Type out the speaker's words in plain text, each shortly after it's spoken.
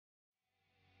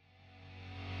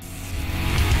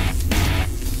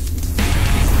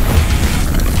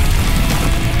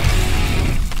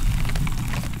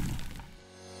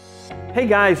Hey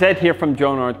guys, Ed here from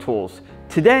Jonard Tools.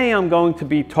 Today I'm going to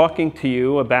be talking to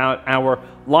you about our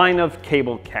line of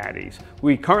cable caddies.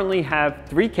 We currently have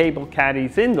 3 cable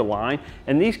caddies in the line,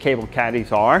 and these cable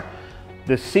caddies are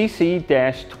the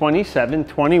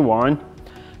CC-2721,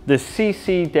 the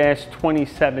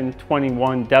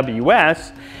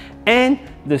CC-2721WS, and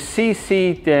the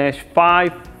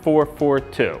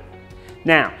CC-5442.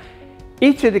 Now,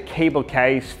 each of the cable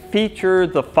caddies feature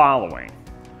the following: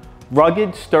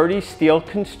 rugged, sturdy steel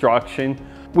construction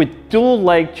with dual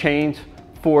leg chains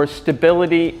for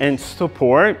stability and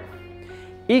support.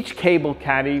 Each cable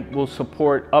caddy will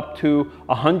support up to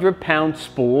a 100-pound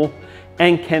spool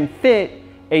and can fit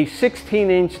a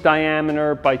 16-inch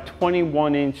diameter by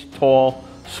 21-inch tall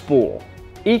spool.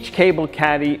 Each cable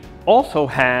caddy also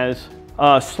has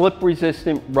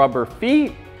slip-resistant rubber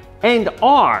feet and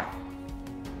are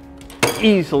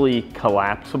easily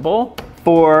collapsible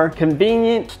for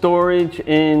convenient storage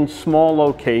in small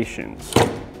locations.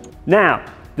 Now,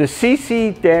 the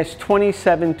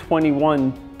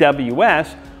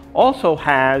CC-2721WS also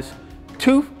has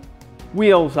 2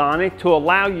 wheels on it to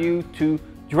allow you to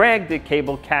drag the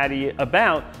cable caddy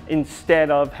about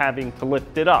instead of having to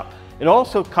lift it up. It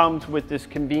also comes with this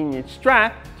convenient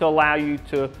strap to allow you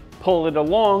to pull it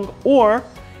along, or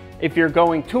if you're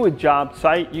going to a job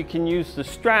site, you can use the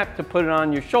strap to put it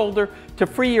on your shoulder to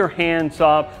free your hands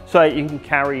up so that you can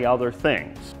carry other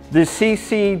things. The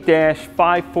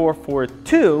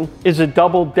CC-5442 is a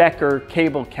double-decker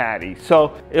cable caddy,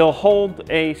 so it'll hold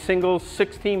a single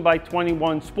 16 by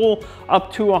 21 spool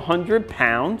up to 100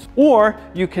 pounds, or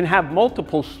you can have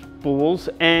multiple spools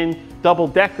and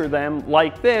double-decker them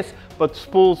like this, but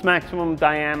spool's maximum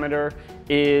diameter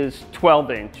is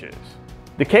 12 inches.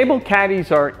 The cable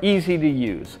caddies are easy to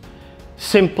use.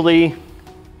 Simply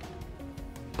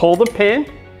pull the pin,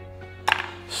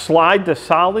 slide the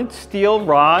solid steel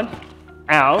rod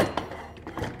out,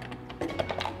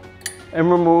 and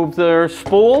remove the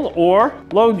spool, or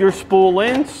load your spool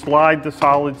in, slide the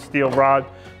solid steel rod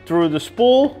through the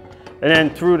spool, and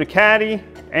then through the caddy,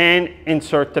 and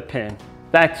insert the pin.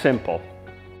 That simple.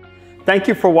 Thank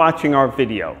you for watching our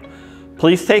video.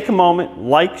 Please take a moment,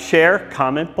 like, share,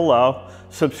 comment below.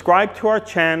 Subscribe to our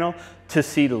channel to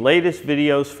see the latest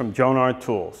videos from Jonard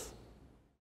Tools.